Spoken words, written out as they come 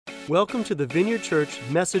Welcome to the Vineyard Church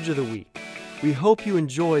Message of the Week. We hope you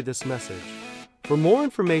enjoy this message. For more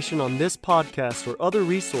information on this podcast or other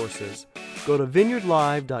resources, go to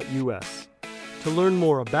vineyardlive.us. To learn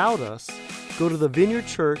more about us, go to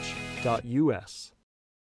thevineyardchurch.us.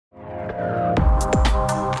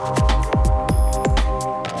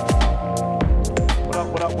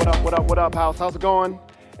 What up, house? How's it going?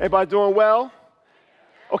 Everybody doing well?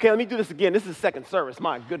 Okay, let me do this again. This is the second service.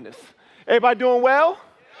 My goodness. Everybody doing well?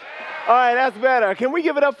 All right, that's better. Can we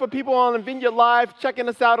give it up for people on the Vineyard Live, checking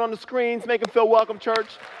us out on the screens, make them feel welcome, church.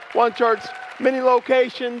 One church, many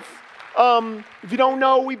locations. If you don't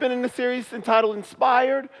know, we've been in a series entitled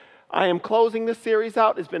Inspired. I am closing this series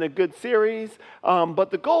out. It's been a good series. But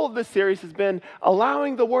the goal of this series has been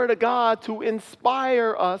allowing the Word of God to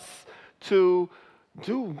inspire us to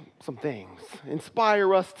do some things.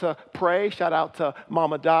 Inspire us to pray. Shout out to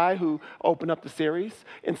Mama Di, who opened up the series.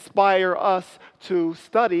 Inspire us to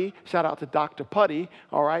study. Shout out to Dr. Putty,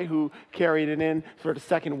 all right, who carried it in for the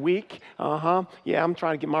second week. Yeah, I'm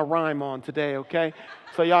trying to get my rhyme on today, okay?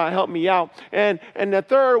 So y'all help me out. And the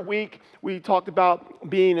third week, we talked about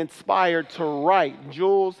being inspired to write.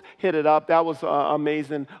 Jules hit it up. That was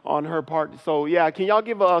amazing on her part. So yeah, can y'all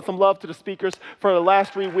give some love to the speakers for the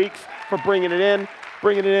last 3 weeks for bringing it in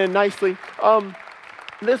nicely.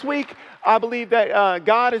 This week, I believe that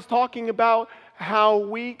God is talking about how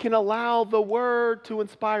we can allow the Word to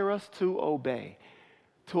inspire us to obey.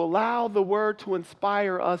 To allow the Word to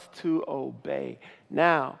inspire us to obey.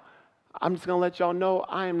 Now, I'm just going to let y'all know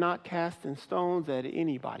I am not casting stones at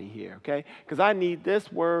anybody here, okay? Because I need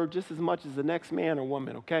this word just as much as the next man or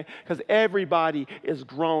woman, okay? Because everybody is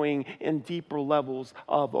growing in deeper levels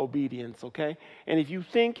of obedience, okay? And if you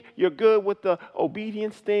think you're good with the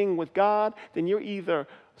obedience thing with God, then you're either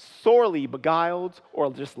sorely beguiled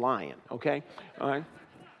or just lying, okay? All right?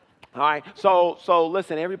 All right, so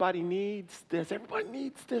listen, everybody needs this. Everybody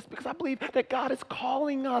needs this because I believe that God is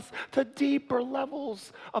calling us to deeper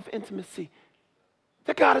levels of intimacy.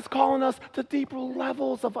 That God is calling us to deeper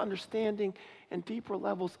levels of understanding and deeper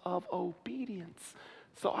levels of obedience.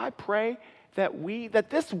 So I pray that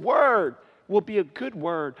this word will be a good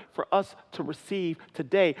word for us to receive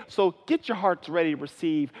today. So get your hearts ready to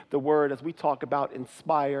receive the word as we talk about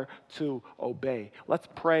inspire to obey. Let's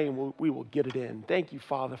pray and we will get it in. Thank you,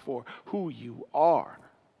 Father, for who you are.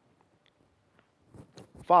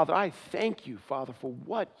 Father, I thank you, Father, for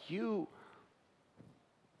what you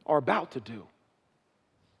are about to do.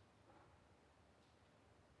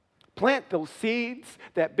 Plant those seeds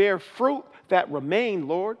that bear fruit that remain,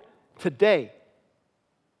 Lord, today.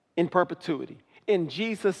 In perpetuity. In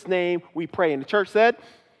Jesus' name we pray. And the church said,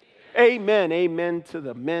 amen. Amen to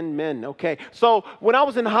the men. Okay. So when I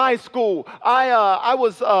was in high school, I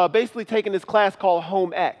was basically taking this class called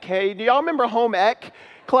Home Ec. Hey, do y'all remember Home Ec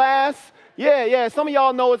class? Yeah. Some of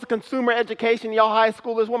y'all know it's a consumer education. Y'all high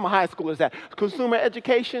schoolers, where my high schoolers at? Consumer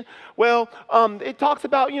education. Well, it talks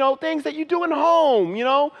about, things that you do in home,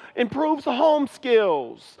 improves the home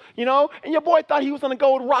skills, and your boy thought he was going to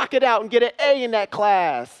go rock it out and get an A in that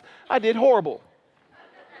class. I did horrible.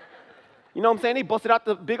 You know what I'm saying? They busted out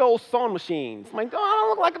the big old sewing machines. I'm like, oh, I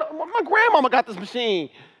don't look like my grandmama got this machine.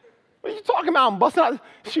 What are you talking about? I'm busting out.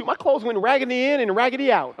 Shoot, my clothes went raggedy in and raggedy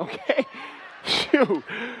out, okay? Shoot.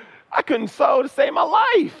 I couldn't sew to save my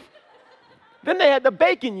life. Then they had the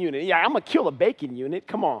baking unit. Yeah, I'm going to kill a baking unit.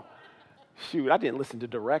 Come on. Shoot, I didn't listen to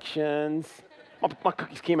directions. My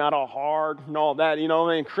cookies came out all hard and all that,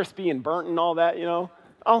 and crispy and burnt and all that,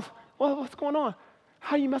 Oh, well, what's going on?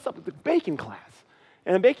 How do you mess up with the baking class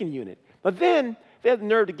and the baking unit? But then they had the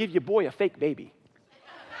nerve to give your boy a fake baby.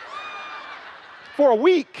 For a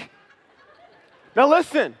week. Now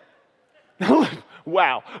listen.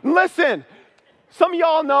 Wow. Listen. Some of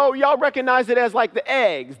y'all know, y'all recognize it as like the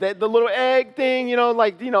eggs, the little egg thing, you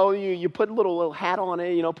put a little hat on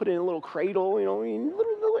it, put it in a little cradle,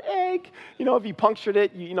 little egg. If you punctured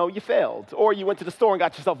it, you failed. Or you went to the store and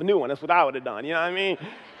got yourself a new one. That's what I would have done, you know what I mean?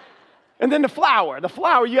 And then the flour,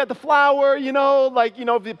 you had the flour,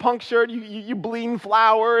 if you punctured, you bleeding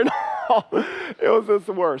flour and all. It was just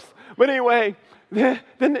the worst. But anyway, then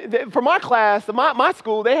for my class, my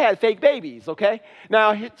school, they had fake babies, okay?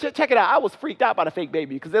 Now, check it out. I was freaked out by the fake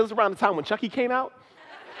baby because it was around the time when Chucky came out.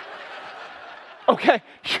 Okay,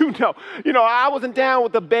 I wasn't down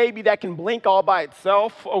with the baby that can blink all by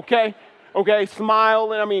itself, okay? okay,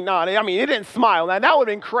 smiling. It didn't smile. Now, that would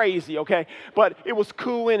have been crazy, okay? But it was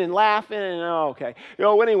cooing and laughing, and okay.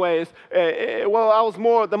 Anyways, I was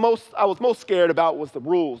most scared about was the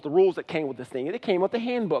rules that came with this thing. It came with the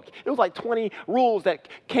handbook. It was like 20 rules that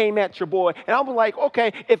came at your boy. And I was like,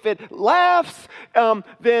 okay, if it laughs,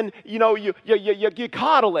 then, you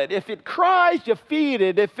coddle it. If it cries, you feed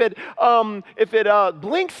it. If it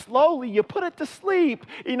blinks slowly, you put it to sleep.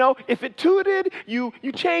 If it tooted, you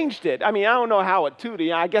changed it. I don't know how it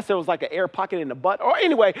tooted. I guess there was like an air pocket in the butt. Or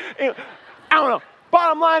anyway, I don't know.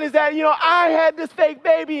 Bottom line is that, I had this fake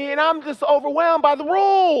baby and I'm just overwhelmed by the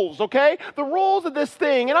rules, okay? The rules of this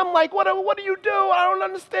thing. And I'm like, what do you do? I don't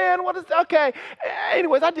understand. Okay.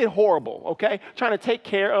 Anyways, I did horrible, okay? Trying to take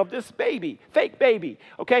care of this baby, fake baby,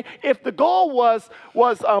 okay? If the goal was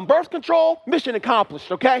birth control, mission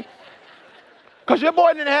accomplished, okay? Because your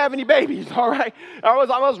boy didn't have any babies, all right? I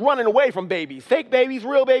was running away from babies, fake babies,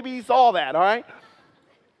 real babies, all that, all right?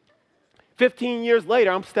 15 years later,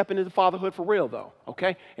 I'm stepping into fatherhood for real, though,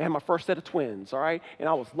 okay? I had my first set of twins, all right? And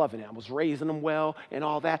I was loving it. I was raising them well and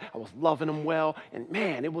all that. I was loving them well, and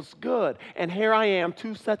man, it was good. And here I am,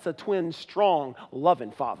 2 sets of twins strong,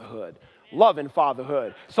 loving fatherhood.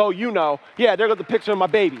 So yeah, there goes the picture of my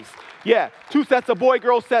babies. Yeah, 2 sets of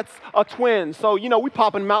boy-girl sets of twins. So, we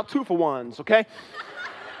popping them out 2-for-1s, okay?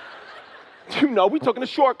 We taking a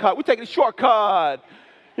shortcut.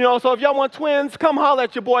 So if y'all want twins, come holler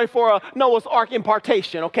at your boy for a Noah's Ark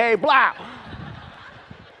impartation, okay? Blah.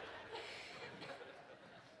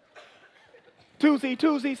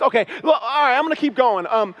 Twosies. Okay, look, all right, I'm going to keep going.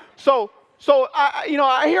 So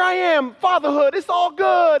here I am, fatherhood, it's all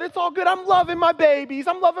good. I'm loving my babies.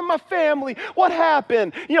 I'm loving my family. What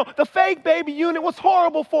happened? The fake baby unit was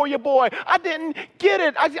horrible for you, boy. I didn't get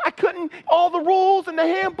it. I couldn't, all the rules in the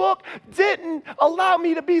handbook didn't allow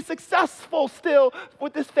me to be successful still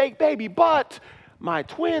with this fake baby. But my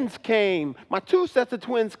twins came. My 2 sets of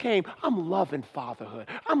twins came. I'm loving fatherhood.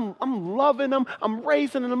 I'm loving them. I'm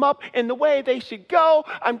raising them up in the way they should go.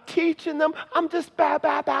 I'm teaching them. I'm just bow.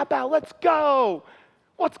 Let's go.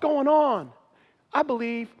 What's going on?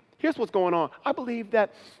 Here's what's going on. I believe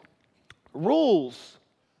that rules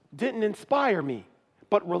didn't inspire me,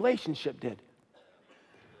 but relationship did.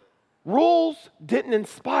 Rules didn't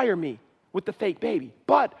inspire me with the fake baby,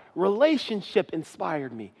 but relationship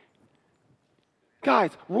inspired me.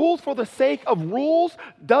 Guys, rules for the sake of rules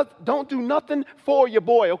don't do nothing for your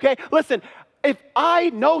boy, okay? Listen, if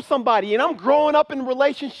I know somebody and I'm growing up in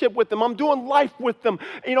relationship with them, I'm doing life with them,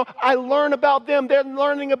 I learn about them, they're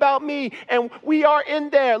learning about me, and we are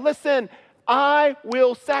in there. Listen, I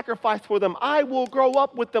will sacrifice for them. I will grow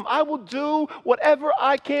up with them. I will do whatever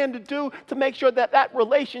I can to do to make sure that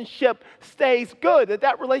relationship stays good,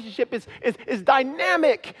 that relationship is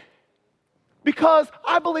dynamic. Because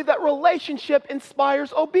I believe that relationship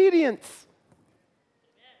inspires obedience.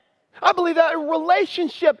 I believe that a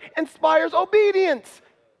relationship inspires obedience.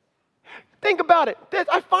 Think about it.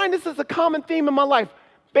 I find this is a common theme in my life.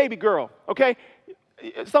 Baby girl, okay?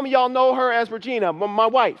 Some of y'all know her as Regina, my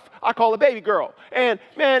wife. I call her baby girl. And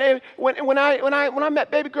man, when I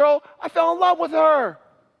met baby girl, I fell in love with her.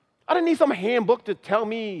 I didn't need some handbook to tell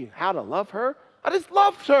me how to love her. I just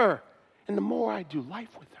loved her. And the more I do life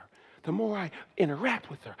with her, the more I interact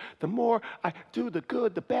with her, the more I do the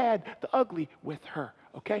good, the bad, the ugly with her,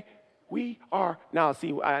 okay? We are, now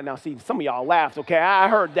see, some of y'all laughed, okay? I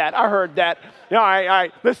heard that. All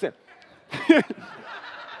right, listen.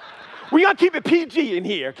 We're going to keep it PG in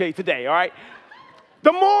here, okay, today, all right?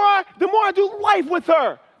 The more I do life with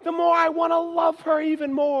her, the more I want to love her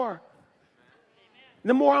even more.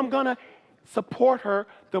 The more I'm going to support her,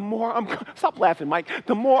 the more I'm going to, stop laughing, Mike,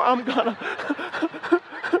 the more I'm going to,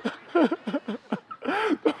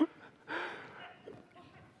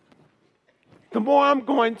 the more I'm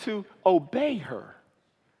going to obey her.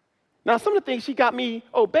 Now, some of the things she got me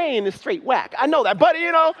obeying is straight whack. I know that, but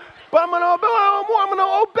I'm going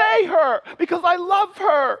to obey her because I love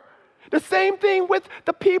her. The same thing with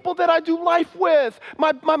the people that I do life with,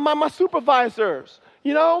 my supervisors,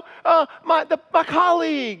 my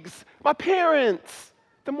colleagues, my parents.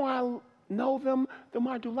 The more I know them, the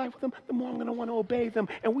more I do life with them, the more I'm going to want to obey them.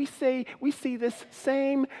 And we see this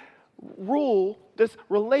same rule, this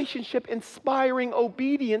relationship inspiring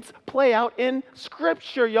obedience play out in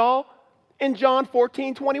Scripture, y'all. In John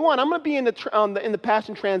 14:21. I'm going to be in the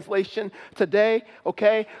Passion Translation today,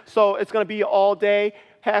 okay? So it's going to be all day,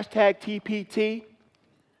 #TPT,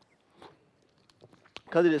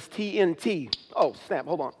 because it is TNT. Oh, snap,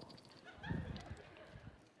 hold on.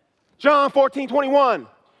 John 14:21.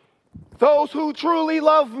 Those who truly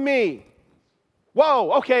love me.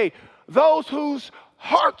 Whoa, okay. Those whose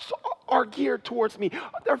hearts are geared towards me.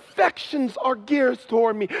 Their affections are geared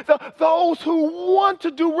toward me. Those who want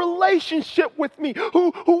to do relationship with me,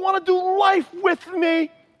 who want to do life with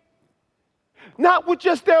me. Not with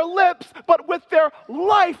just their lips, but with their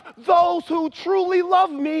life. Those who truly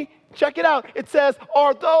love me. Check it out. It says,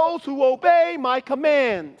 are those who obey my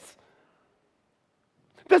commands.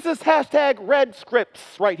 This is hashtag red scripts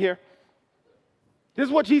right here. This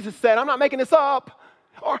is what Jesus said. I'm not making this up.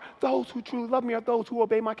 Are those who truly love me are those who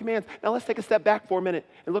obey my commands. Now let's take a step back for a minute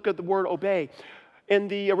and look at the word obey. In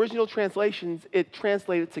the original translations, it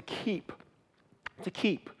translated to keep. To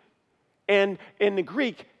keep. And in the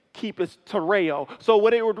Greek, keep is tereo. So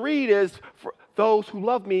what it would read is, for those who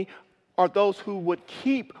love me are those who would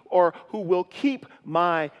keep or who will keep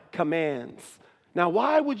my commands. Now,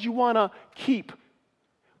 why would you want to keep?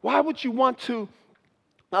 Why would you want to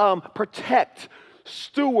protect,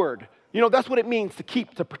 steward? You know, that's what it means to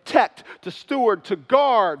keep, to protect, to steward, to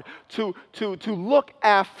guard, to look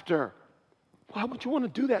after. Why would you want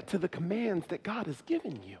to do that to the commands that God has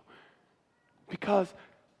given you? Because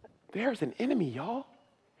there's an enemy, y'all.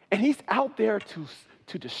 And he's out there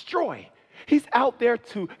to destroy. He's out there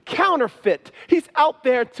to counterfeit. He's out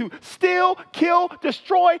there to steal, kill,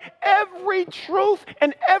 destroy every truth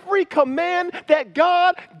and every command that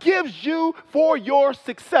God gives you for your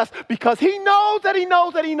success. Because he knows that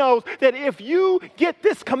if you get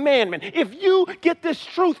this commandment, if you get this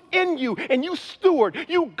truth in you and you steward,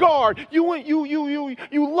 you guard,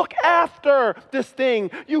 you look after this thing,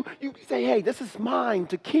 you say, hey, this is mine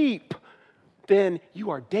to keep, then you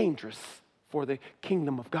are dangerous for the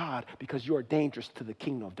kingdom of God because you are dangerous to the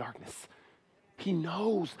kingdom of darkness. He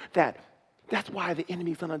knows that. That's why the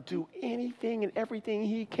enemy's going to do anything and everything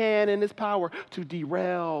he can in his power to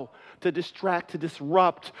derail, to distract, to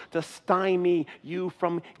disrupt, to stymie you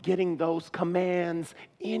from getting those commands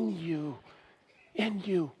in you. In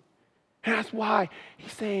you. And that's why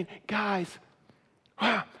he's saying, guys,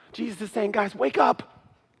 Jesus is saying, guys, wake up.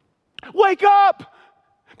 Wake up.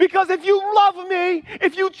 Because if you love me,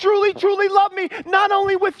 if you truly, truly love me, not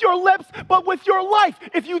only with your lips, but with your life,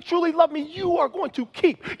 if you truly love me, you are going to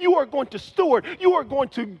keep, you are going to steward, you are going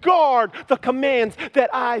to guard the commands that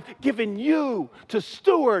I've given you to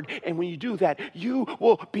steward. And when you do that, you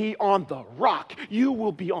will be on the rock. You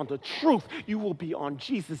will be on the truth. You will be on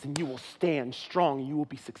Jesus, and you will stand strong. You will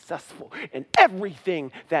be successful in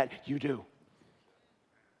everything that you do.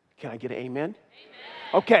 Can I get an amen?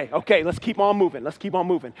 Okay, let's keep on moving.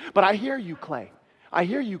 But I hear you, Clay.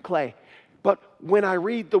 But when I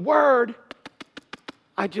read the word,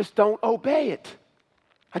 I just don't obey it.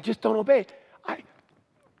 I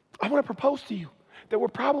want to propose to you that we're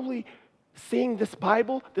probably seeing this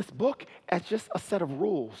Bible, this book, as just a set of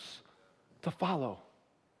rules to follow.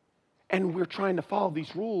 And we're trying to follow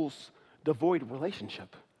these rules devoid of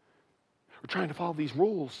relationship. We're trying to follow these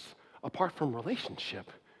rules apart from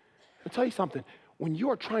relationship. I'll tell you something. When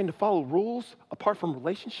you are trying to follow rules apart from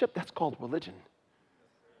relationship, that's called religion.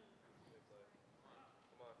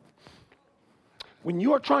 When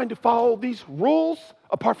you are trying to follow these rules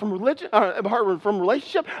apart from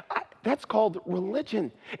relationship, that's called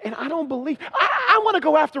religion. And I don't believe, I want to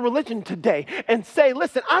go after religion today and say,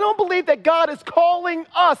 listen, I don't believe that God is calling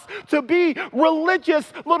us to be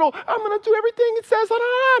religious little, I'm going to do everything it says.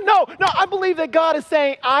 No, I believe that God is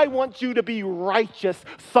saying, I want you to be righteous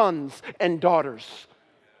sons and daughters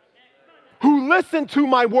who listen to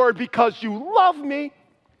my word because you love me.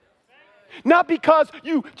 Not because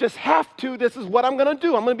you just have to. This is what I'm going to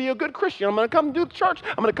do. I'm going to be a good Christian. I'm going to come to church.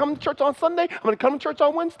 I'm going to come to church on Sunday. I'm going to come to church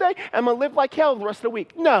on Wednesday. And I'm going to live like hell the rest of the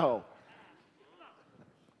week. No.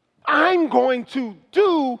 I'm going to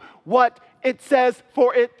do what it says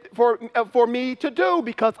for me to do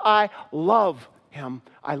because I love him.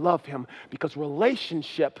 I love him because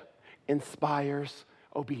relationship inspires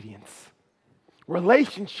obedience.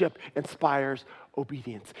 Relationship inspires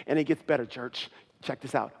obedience. And it gets better, church. Check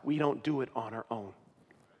this out. We don't do it on our own.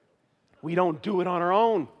 We don't do it on our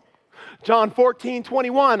own. John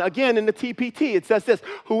 14:21, again in the TPT, it says this,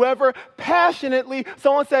 whoever passionately,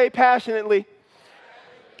 someone say passionately,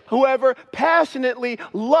 whoever passionately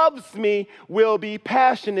loves me will be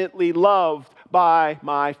passionately loved by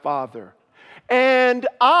my Father. And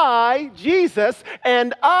I, Jesus,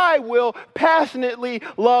 and I will passionately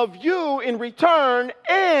love you in return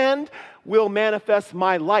and will manifest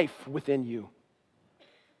my life within you.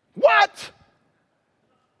 What?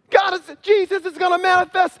 Jesus is going to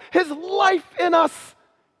manifest his life in us.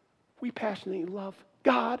 We passionately love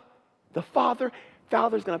God, the Father.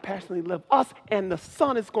 Father's going to passionately love us, and the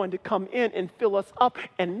Son is going to come in and fill us up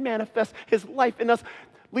and manifest his life in us.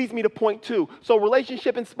 leads me to point 2. So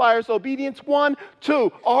relationship inspires obedience. 1,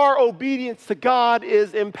 2, our obedience to God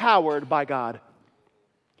is empowered by God.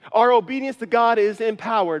 Our obedience to God is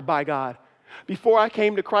empowered by God. Before I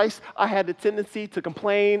came to Christ, I had the tendency to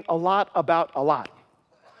complain a lot about a lot.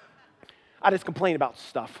 I just complained about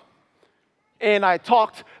stuff. And I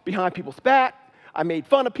talked behind people's back. I made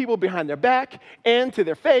fun of people behind their back and to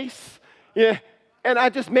their face. Yeah. And I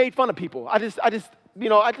just made fun of people. I just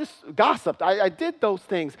gossiped. I did those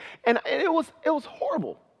things. And it was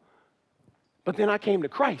horrible. But then I came to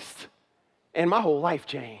Christ, and my whole life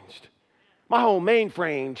changed. My whole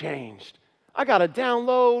mainframe changed. I got a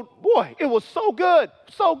download. Boy, it was so good,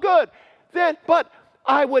 so good. But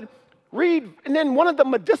I would read, and then one of the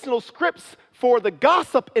medicinal scripts for the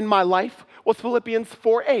gossip in my life was Philippians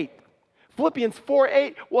 4:8. Philippians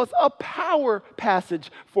 4:8 was a power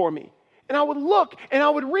passage for me. And I would look and I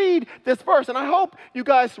would read this verse. And I hope you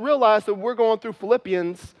guys realize that we're going through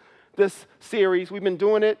Philippians, this series. We've been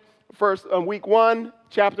doing it first week 1,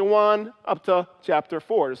 chapter 1, up to chapter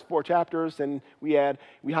 4. There's 4 chapters, and we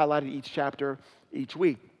highlighted each chapter each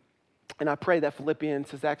week. And I pray that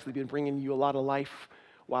Philippians has actually been bringing you a lot of life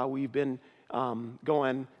while we've been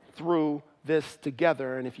going through this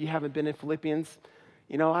together. And if you haven't been in Philippians,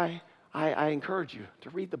 I encourage you to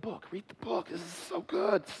read the book. Read the book. This is so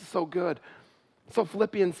good. This is so good. So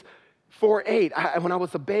Philippians 4:8. When I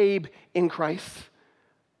was a babe in Christ,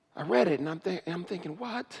 I read it, and I'm thinking,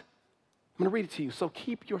 what? I'm going to read it to you. So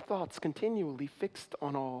keep your thoughts continually fixed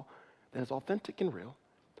on all that is authentic and real,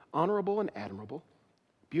 honorable and admirable,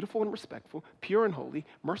 beautiful and respectful, pure and holy,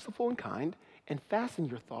 merciful and kind, and fasten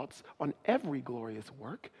your thoughts on every glorious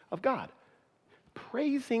work of God,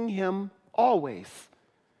 praising Him always.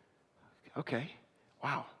 Okay,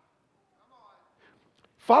 wow.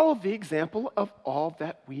 Follow the example of all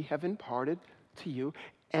that we have imparted to you,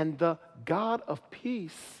 and the God of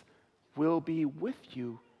peace will be with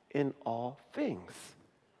you in all things.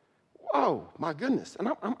 Whoa, my goodness! And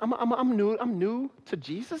I'm new to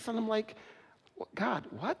Jesus, and I'm like, God,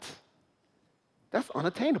 what? That's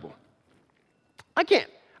unattainable. I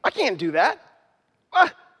can't do that.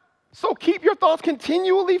 So keep your thoughts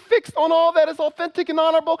continually fixed on all that is authentic and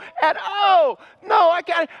honorable. I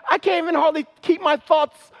can't even hardly keep my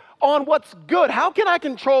thoughts on what's good. How can I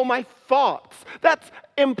control my thoughts? That's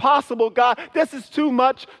impossible, God. This is too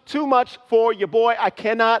much for you, boy. I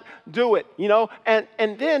cannot do it,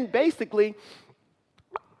 And then basically,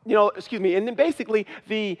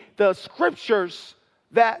 the scriptures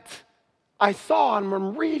that I saw and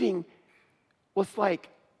I'm reading was like,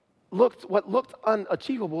 what looked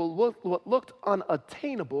unachievable, what looked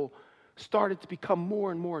unattainable started to become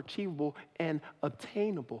more and more achievable and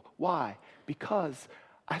obtainable. Why? Because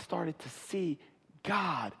I started to see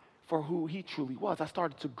God for who He truly was. I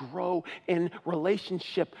started to grow in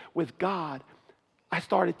relationship with God. I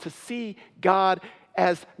started to see God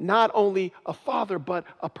as not only a father, but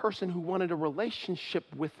a person who wanted a relationship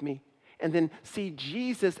with me. And then see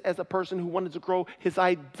Jesus as a person who wanted to grow His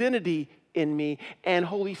identity in me, and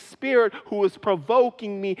Holy Spirit who was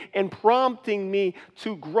provoking me and prompting me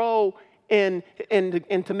to grow and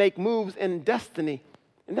to make moves in destiny.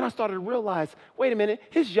 And then I started to realize, wait a minute,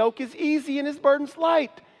 His yoke is easy and His burden's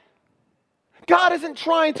light. God isn't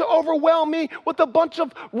trying to overwhelm me with a bunch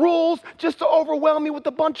of rules just to overwhelm me with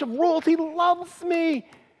a bunch of rules. He loves me,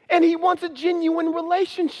 and He wants a genuine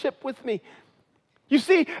relationship with me. You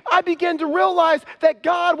see, I began to realize that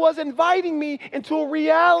God was inviting me into a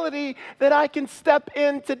reality that I can step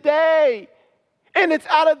in today. And it's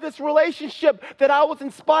out of this relationship that I was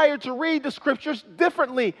inspired to read the scriptures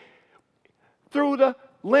differently through the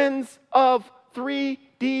lens of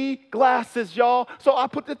 3D glasses, y'all. So I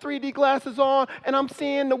put the 3D glasses on, and I'm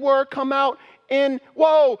seeing the word come out in,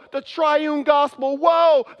 the triune gospel.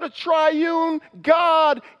 The triune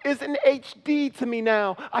God is in HD to me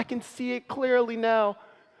now. I can see it clearly now.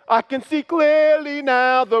 I can see clearly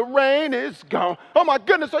now. The rain is gone. Oh my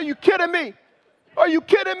goodness, are you kidding me? Are you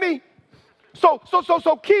kidding me? So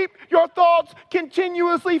keep your thoughts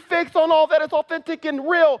continuously fixed on all that is authentic and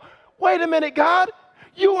real. Wait a minute, God.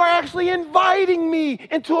 You are actually inviting me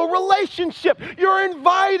into a relationship. You're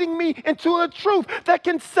inviting me into a truth that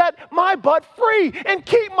can set my butt free and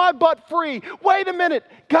keep my butt free. Wait a minute,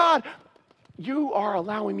 God, you are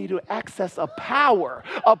allowing me to access a power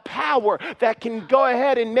that can go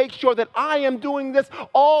ahead and make sure that I am doing this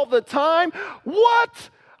all the time. What?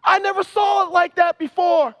 I never saw it like that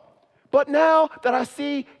before. But now that I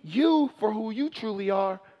see you for who you truly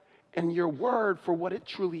are and your word for what it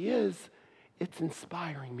truly is, it's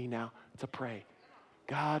inspiring me now to pray.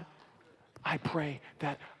 God, I pray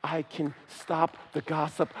that I can stop the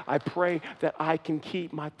gossip. I pray that I can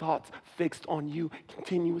keep my thoughts fixed on you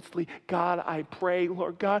continuously. God, I pray,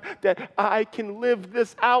 Lord God, that I can live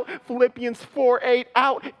this out, Philippians 4:8,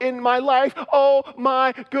 out in my life. Oh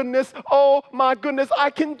my goodness, I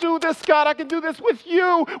can do this, God. I can do this with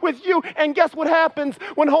you. And guess what happens?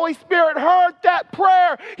 When Holy Spirit heard that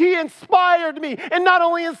prayer, he inspired me. And not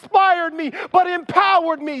only inspired me, but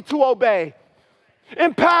empowered me to obey.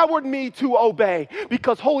 Empowered me to obey,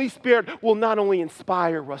 because Holy Spirit will not only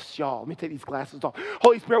inspire us, y'all. Let me take these glasses off.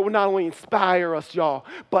 Holy Spirit will not only inspire us, y'all,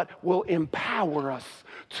 but will empower us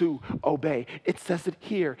to obey. It says it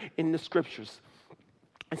here in the scriptures.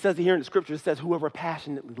 It says it here in the scriptures. It says, whoever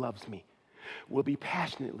passionately loves me will be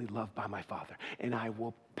passionately loved by my Father, and I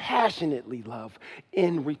will passionately love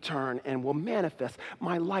in return and will manifest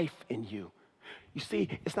my life in you. You see,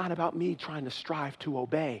 it's not about me trying to strive to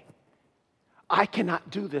obey. I cannot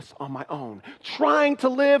do this on my own. Trying to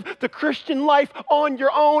live the Christian life on your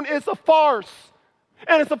own is a farce.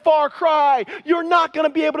 And it's a far cry. You're not going to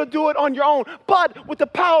be able to do it on your own. But with the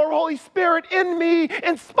power of Holy Spirit in me,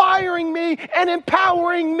 inspiring me and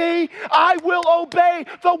empowering me, I will obey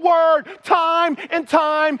the word time and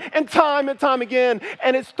time and time and time again.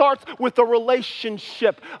 And it starts with a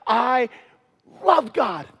relationship. I love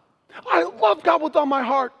God. I love God with all my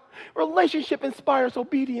heart. Relationship inspires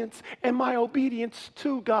obedience, and my obedience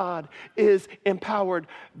to God is empowered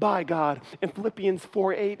by God. And Philippians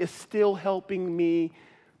 4:8 is still helping me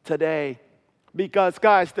today because,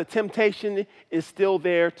 guys, the temptation is still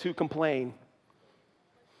there to complain.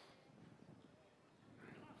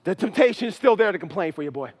 The temptation is still there to complain for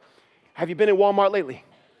you, boy. Have you been in Walmart lately?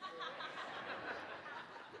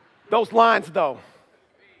 Those lines, though.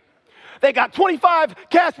 They got 25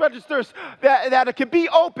 cash registers that can be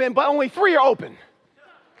open, but only 3 are open.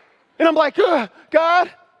 And I'm like,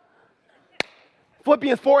 God,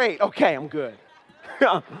 Philippians 4:8. Okay, I'm good.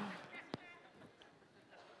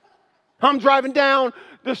 I'm driving down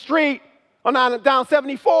the street, down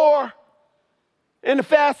 74, in the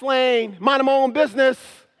fast lane, minding my own business.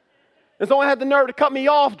 And someone had the nerve to cut me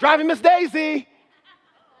off, driving Miss Daisy.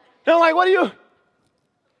 And I'm like, what are you?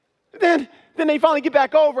 Then they finally get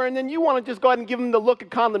back over, and then you want to just go ahead and give them the look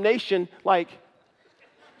of condemnation, like,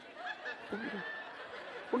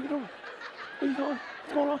 what are you doing? What are you doing?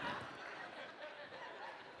 What's going on?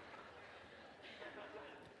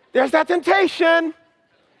 There's that temptation.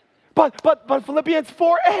 But Philippians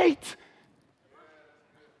 4:8.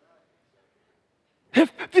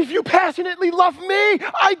 If you passionately love me,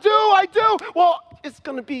 I do. Well, it's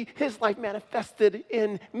going to be his life manifested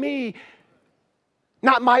in me.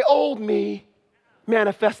 Not my old me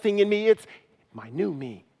manifesting in me. It's my new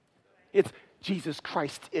me. It's Jesus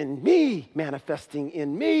Christ in me manifesting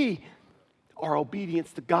in me. Our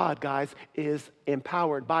obedience to God, guys, is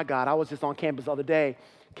empowered by God. I was just on campus the other day.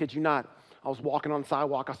 Kid you not. I was walking on the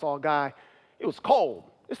sidewalk. I saw a guy. It was cold.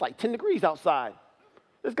 It's like 10 degrees outside.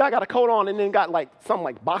 This guy got a coat on and then got some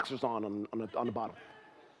boxers on the bottom.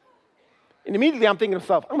 And immediately I'm thinking to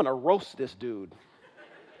myself, I'm going to roast this dude.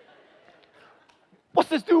 What's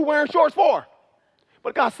this dude wearing shorts for?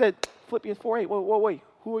 But God said, Philippians 4:8, wait,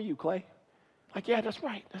 who are you, Clay? Like, yeah, that's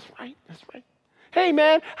right. Hey,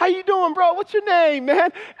 man, how you doing, bro? What's your name,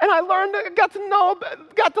 man? And I got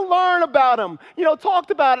to learn about him.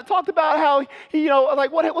 Talked about how he,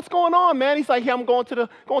 what's going on, man? He's like, yeah, I'm going to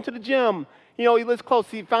the gym. He lives close.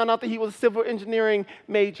 He found out that he was a civil engineering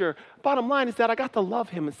major. Bottom line is that I got to love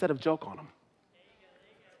him instead of joke on him.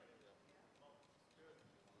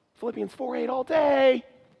 Philippians 4:8 all day.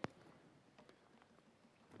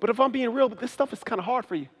 But if I'm being real, this stuff is kind of hard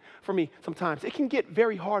for me sometimes. It can get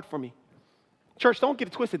very hard for me. Church, don't get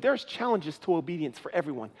it twisted. There's challenges to obedience for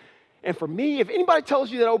everyone. And for me, if anybody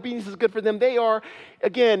tells you that obedience is good for them, they are,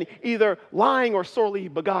 again, either lying or sorely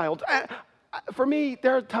beguiled. For me,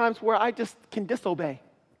 there are times where I just can disobey.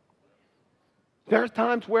 There are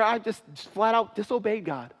times where I just flat out disobeyed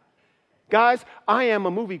God. Guys, I am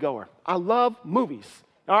a moviegoer. I love movies.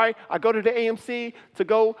 All right, I go to the AMC to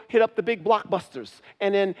go hit up the big blockbusters.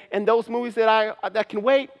 And those movies that can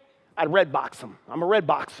wait, I'd Redbox them. I'm a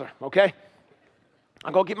Redboxer, okay?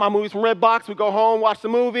 I go get my movies from Redbox. We go home, watch the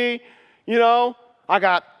movie. I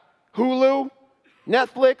got Hulu,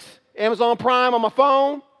 Netflix, Amazon Prime on my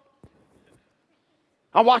phone.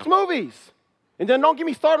 I watch movies. And then don't get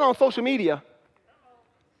me started on social media.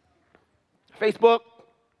 Facebook,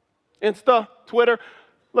 Insta, Twitter.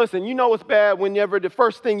 Listen, you know it's bad whenever the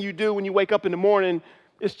first thing you do when you wake up in the morning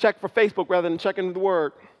is check for Facebook rather than checking the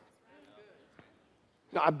Word.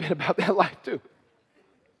 I've been about that life too.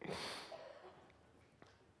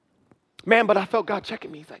 Man, but I felt God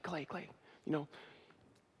checking me. He's like, Clay, You know,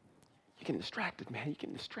 you're getting distracted, man. You're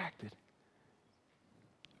getting distracted.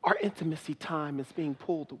 Our intimacy time is being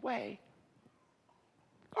pulled away.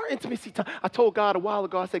 Our intimacy time. I told God a while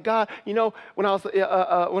ago, I said, God, you know, when I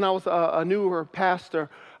was a newer pastor,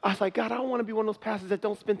 I was like, God, I don't want to be one of those pastors that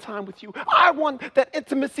don't spend time with you. I want that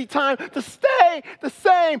intimacy time to stay the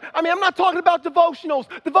same. I mean, I'm not talking about devotionals.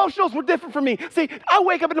 Devotionals were different for me. See, I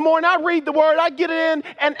wake up in the morning, I read the word, I get it in,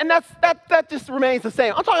 and that just remains the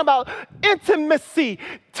same. I'm talking about intimacy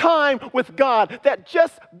time with God, that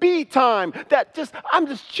just be time, I'm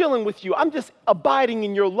just chilling with you. I'm just abiding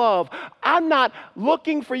in your love. I'm not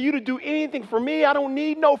looking for you to do anything for me. I don't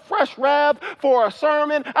need no fresh rev for a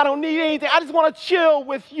sermon. I don't need anything. I just want to chill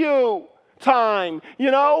with you time, you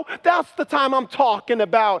know? That's the time I'm talking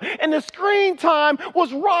about. And the screen time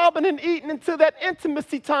was robbing and eating into that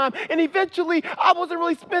intimacy time. And eventually, I wasn't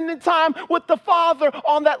really spending time with the Father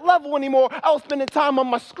on that level anymore. I was spending time on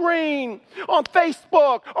my screen, on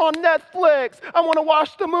Facebook, on Netflix. I want to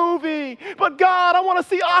watch the movie. But God, I want to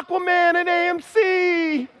see Aquaman at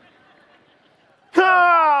AMC.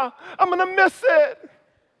 I'm going to miss it.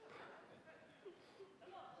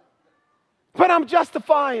 But I'm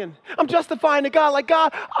justifying to God, like,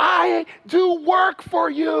 God, I do work for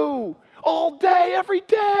you all day, every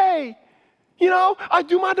day. You know, I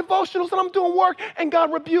do my devotionals and I'm doing work, and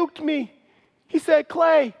God rebuked me. He said,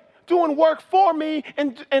 Clay, doing work for me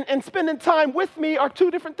and spending time with me are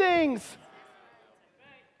two different things.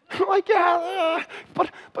 I'm like, yeah,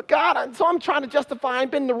 but God, so I'm trying to justify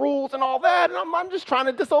and bend the rules and all that, and I'm just trying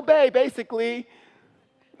to disobey, basically.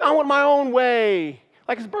 I want my own way.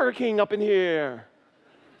 Like it's Burger King up in here.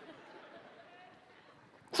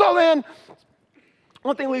 So then,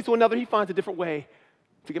 one thing leads to another. He finds a different way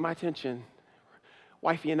to get my attention.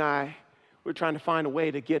 Wifey and I, we're trying to find a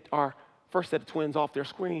way to get our first set of twins off their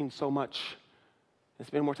screens so much and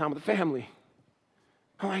spend more time with the family.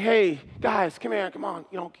 I'm like, hey, guys, come here, come on.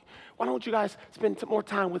 You know, why don't you guys spend more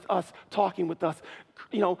time with us, talking with us?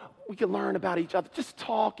 You know, we can learn about each other, just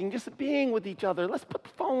talking, just being with each other. Let's put the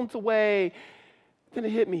phones away. Then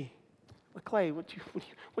it hit me. Like, Clay, what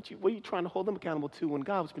are you trying to hold them accountable to when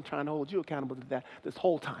God's been trying to hold you accountable to that this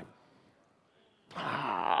whole time?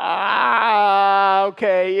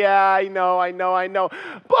 Okay, yeah, I know.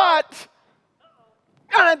 But,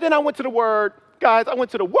 and then I went to the Word. Guys, I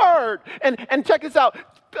went to the Word. And check this out.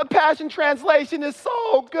 The Passion Translation is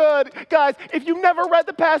so good. Guys, if you've never read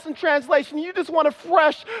the Passion Translation, you just want a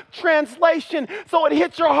fresh translation so it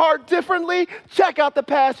hits your heart differently, check out the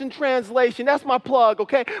Passion Translation. That's my plug,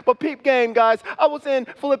 okay? But peep game, guys. I was in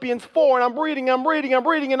Philippians 4, and I'm reading,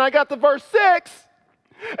 and I got to verse 6.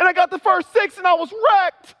 And I got to verse 6, and I was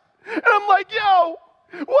wrecked. And I'm like, yo,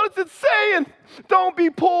 what is it saying? Don't be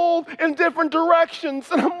pulled in different directions.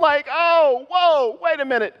 And I'm like, oh, whoa, wait a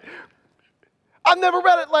minute. I've never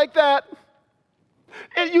read it like that.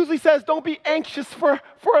 It usually says, don't be anxious for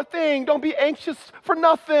a thing. Don't be anxious for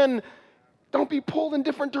nothing. Don't be pulled in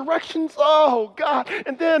different directions. Oh, God.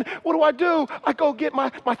 And then what do? I go get my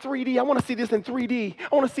 3D. I want to see this in 3D.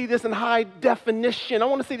 I want to see this in high definition. I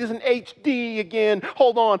want to see this in HD again.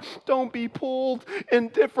 Hold on. Don't be pulled in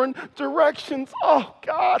different directions. Oh,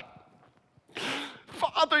 God.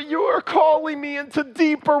 Father, you are calling me into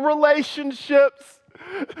deeper relationships.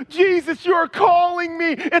 Jesus, you're calling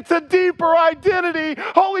me into deeper identity.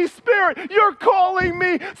 Holy Spirit, you're calling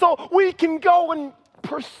me so we can go and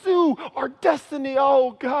pursue our destiny.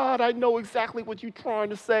 Oh, God, I know exactly what you're trying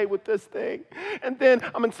to say with this thing. And then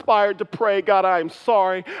I'm inspired to pray, God, I am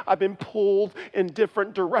sorry. I've been pulled in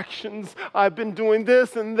different directions. I've been doing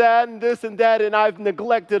this and that and this and that, and I've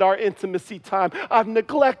neglected our intimacy time. I've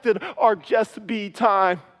neglected our just be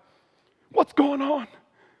time. What's going on?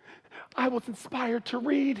 I was inspired to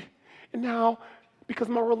read, and now, because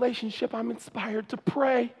of my relationship, I'm inspired to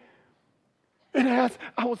pray. And as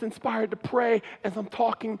I was inspired to pray, as I'm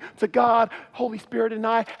talking to God, Holy Spirit and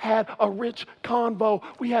I had a rich convo.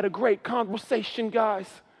 We had a great conversation, guys.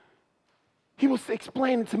 He was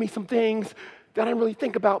explaining to me some things that I didn't really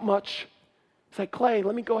think about much. It's like, Clay,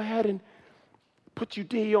 let me go ahead and put you,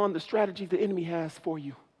 D, on the strategy the enemy has for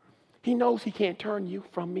you. He knows he can't turn you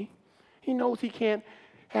from me. He knows he can't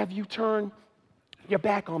have you turn your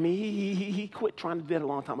back on me. He quit trying to do that a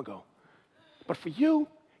long time ago. But for you,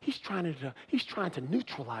 he's trying to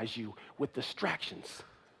neutralize you with distractions.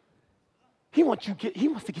 He wants to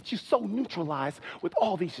get you so neutralized with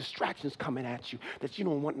all these distractions coming at you that you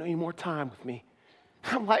don't want any more time with me.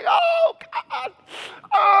 I'm like, oh, God.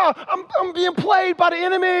 I'm being played by the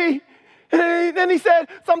enemy. And then he said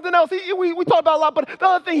something else. We talked about a lot, but the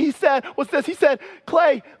other thing he said was this. He said,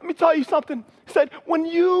 Clay, let me tell you something. He said, when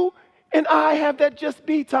you and I have that just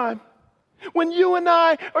be time, When you and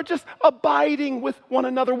I are just abiding with one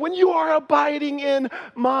another, when you are abiding in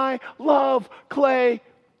my love, Clay,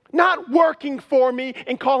 not working for me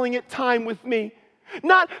and calling it time with me,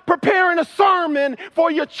 not preparing a sermon for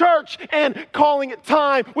your church and calling it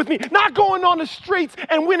time with me, not going on the streets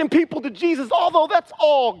and winning people to Jesus, although that's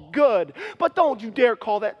all good. But don't you dare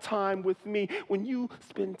call that time with me. When you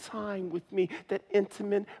spend time with me, that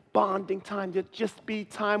intimate bonding time, that just be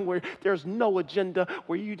time where there's no agenda,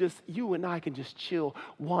 where you and I can just chill.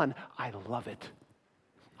 One, I love it.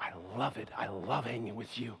 I love it. I love hanging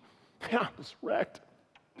with you. I'm just wrecked.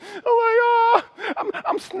 Oh my God,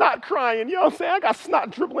 I'm snot crying, you know what I'm saying? I got snot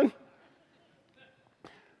dribbling.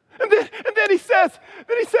 And then he says,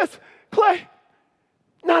 Clay,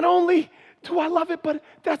 not only do I love it, but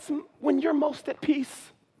that's when you're most at peace.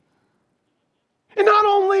 And not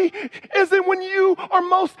only is it when you are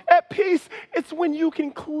most at peace, it's when you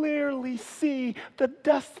can clearly see the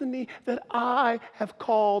destiny that I have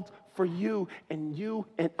called for you and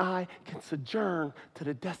I can sojourn to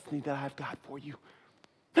the destiny that I've got for you.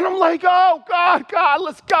 And I'm like, oh, God,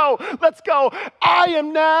 let's go. I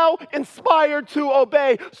am now inspired to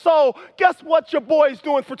obey. So guess what your boy's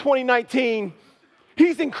doing for 2019?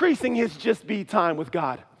 He's increasing his just be time with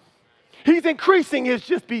God. He's increasing his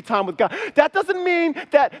just be time with God. That doesn't mean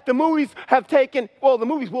that the movies the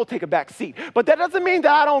movies will take a back seat. But that doesn't mean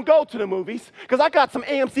that I don't go to the movies, because I got some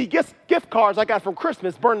AMC gift cards I got from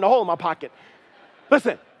Christmas burning a hole in my pocket.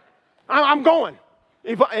 Listen, I'm going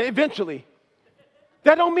eventually.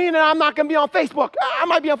 That don't mean that I'm not going to be on Facebook. I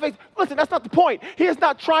might be on Facebook. Listen, that's not the point. He is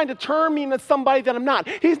not trying to turn me into somebody that I'm not.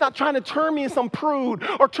 He's not trying to turn me into some prude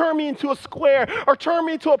or turn me into a square or turn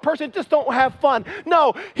me into a person that just don't have fun.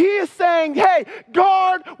 No, he is saying, hey,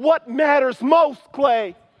 guard what matters most,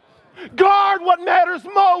 Clay. Guard what matters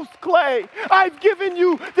most, Clay. I've given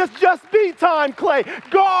you this just be time, Clay.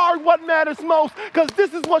 Guard what matters most, because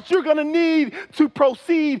this is what you're going to need to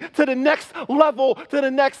proceed to the next level, to the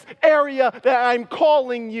next area that I'm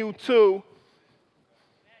calling you to.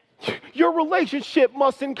 Your relationship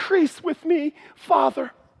must increase with me,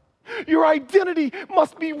 Father. Your identity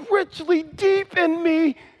must be richly deep in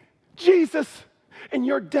me, Jesus. And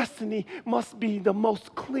your destiny must be the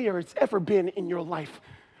most clear it's ever been in your life,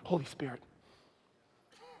 Holy Spirit.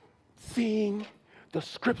 Seeing the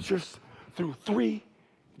scriptures through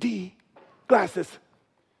 3D glasses.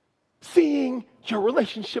 Seeing your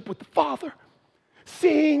relationship with the Father.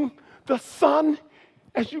 Seeing the Son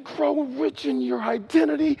as you grow rich in your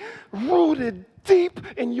identity, rooted deep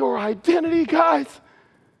in your identity, guys.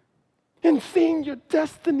 And seeing your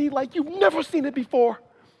destiny like you've never seen it before.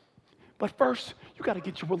 But first, you got to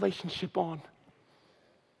get your relationship on.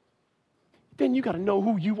 Then you got to know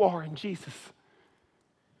who you are in Jesus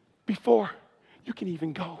before you can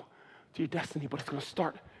even go to your destiny. But it's going to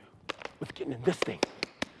start with getting in this thing.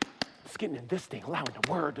 It's getting in this thing, allowing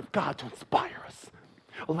the Word of God to inspire us.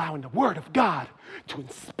 Allowing the Word of God to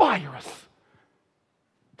inspire us.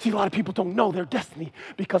 See, a lot of people don't know their destiny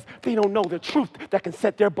because they don't know the truth that can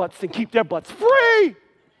set their butts and keep their butts free.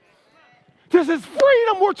 This is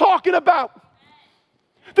freedom we're talking about.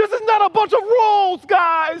 This is not a bunch of rules,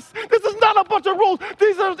 guys. This is not a bunch of rules.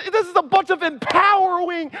 This is a bunch of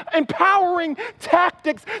empowering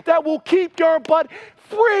tactics that will keep your butt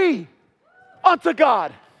free unto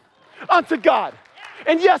God. Unto God.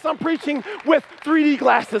 And yes, I'm preaching with 3D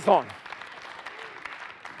glasses on.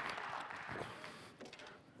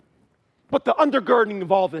 But the undergirding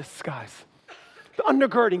of all this, guys, the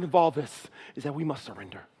undergirding of all this is that we must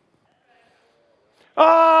surrender.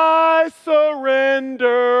 I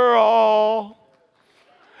surrender all.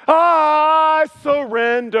 I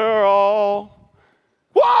surrender all.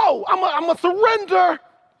 Whoa, I'm a surrender.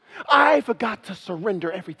 I forgot to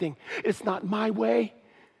surrender everything. It's not my way.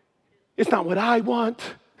 It's not what I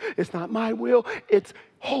want. It's not my will. It's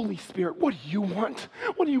Holy Spirit. What do you want?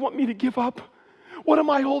 What do you want me to give up? What am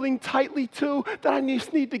I holding tightly to that I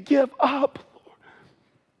just need to give up?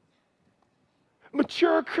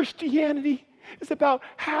 Mature Christianity is about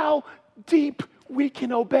how deep we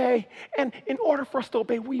can obey. And in order for us to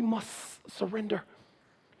obey, we must surrender.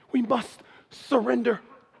 We must surrender.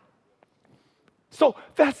 So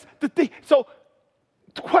that's the thing. So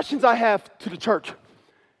the questions I have to the church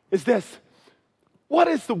is this. What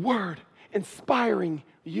is the word inspiring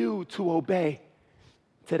you to obey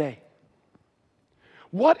today?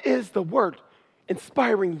 What is the word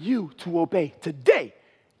inspiring you to obey today,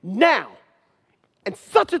 now? And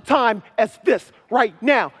such a time as this, right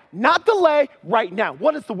now. Not delay, right now.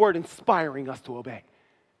 What is the word inspiring us to obey?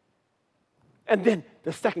 And then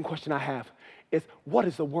the second question I have is, what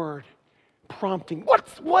is the word prompting?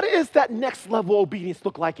 What is that next level obedience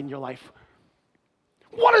look like in your life?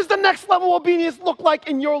 What does the next level of obedience look like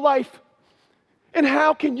in your life? And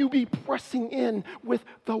how can you be pressing in with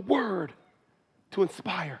the word to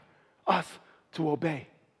inspire us to obey?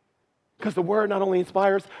 Because the word not only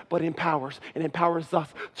inspires, but empowers. It empowers us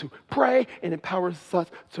to pray. It empowers us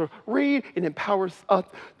to read. It empowers us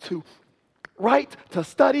to write, to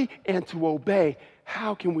study, and to obey.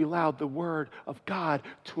 How can we allow the word of God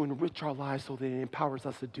to enrich our lives so that it empowers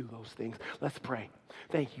us to do those things? Let's pray.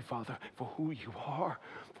 Thank you, Father, for who you are,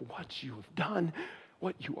 for what you have done,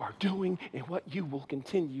 what you are doing, and what you will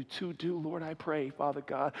continue to do. Lord, I pray, Father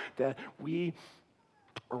God, that we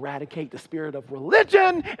eradicate the spirit of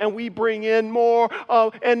religion and we bring in more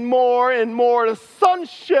and more and more the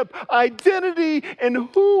sonship, identity, and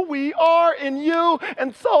who we are in you.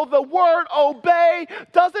 And so the word obey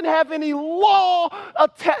doesn't have any law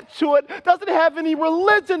attached to it, doesn't have any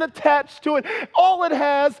religion attached to it. All it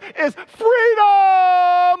has is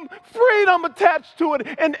freedom attached to it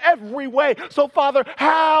in every way. So Father,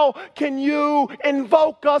 how can you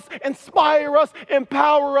invoke us, inspire us,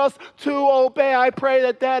 empower us to obey? I pray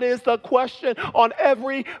that is the question on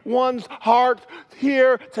everyone's heart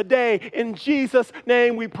here today. In Jesus'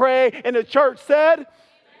 name we pray. And the church said,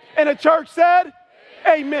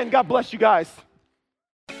 Amen. God bless you guys.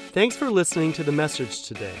 Thanks for listening to the message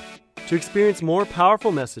today. To experience more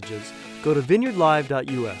powerful messages, go to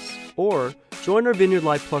vineyardlive.us or join our Vineyard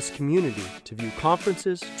Live Plus community to view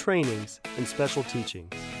conferences, trainings, and special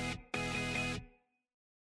teachings.